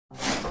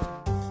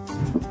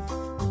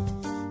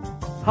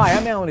Hi,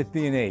 I'm Alan at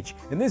B&H,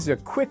 and this is a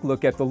quick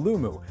look at the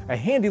Lumu, a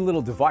handy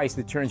little device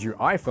that turns your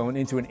iPhone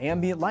into an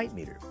ambient light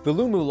meter. The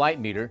Lumu light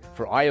meter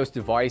for iOS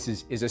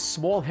devices is a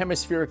small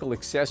hemispherical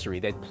accessory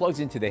that plugs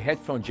into the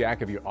headphone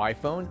jack of your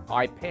iPhone,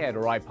 iPad,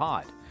 or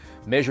iPod.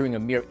 Measuring a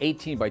mere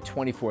 18 by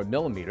 24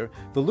 millimeter,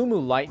 the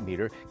Lumu light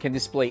meter can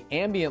display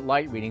ambient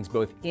light readings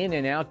both in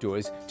and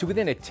outdoors to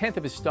within a tenth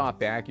of a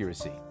stop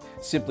accuracy.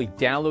 Simply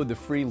download the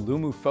free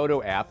Lumu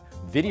Photo app,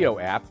 Video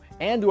app,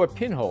 and/or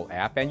Pinhole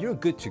app, and you're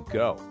good to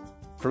go.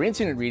 For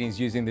incident readings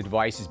using the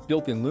device's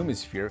built-in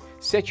Lumisphere,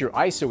 set your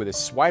ISO with a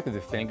swipe of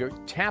the finger,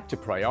 tap to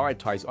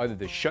prioritize either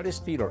the shutter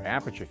speed or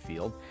aperture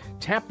field,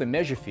 tap the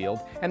measure field,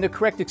 and the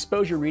correct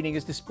exposure reading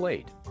is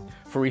displayed.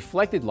 For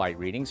reflected light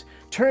readings,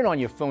 turn on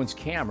your phone's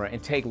camera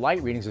and take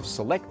light readings of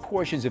select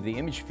portions of the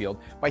image field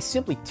by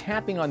simply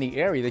tapping on the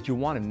area that you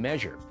want to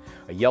measure.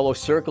 A yellow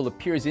circle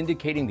appears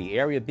indicating the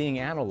area being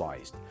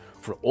analyzed.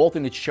 For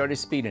alternate shutter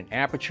speed and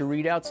aperture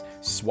readouts,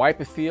 swipe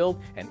a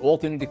field and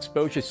alternate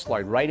exposures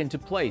slide right into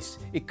place.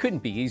 It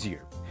couldn't be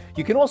easier.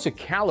 You can also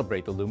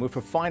calibrate the Lumu for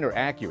finer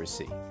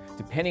accuracy.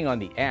 Depending on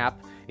the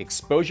app,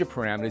 exposure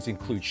parameters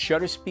include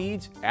shutter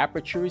speeds,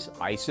 apertures,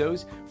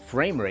 ISOs,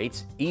 frame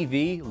rates,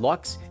 EV,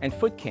 lux, and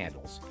foot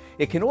candles.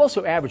 It can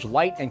also average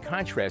light and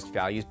contrast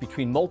values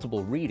between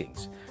multiple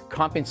readings,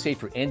 compensate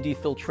for ND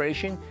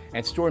filtration,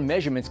 and store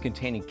measurements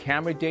containing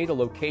camera data,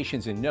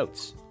 locations, and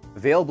notes.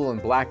 Available in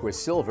black or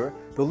silver,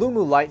 the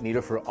Lumu light meter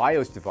for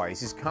iOS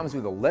devices comes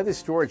with a leather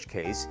storage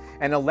case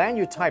and a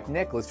lanyard-type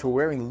necklace for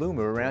wearing Lumu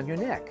around your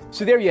neck.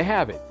 So there you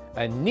have it,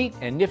 a neat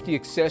and nifty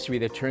accessory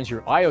that turns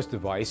your iOS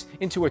device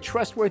into a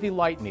trustworthy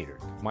light meter.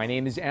 My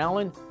name is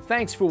Alan.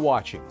 Thanks for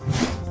watching.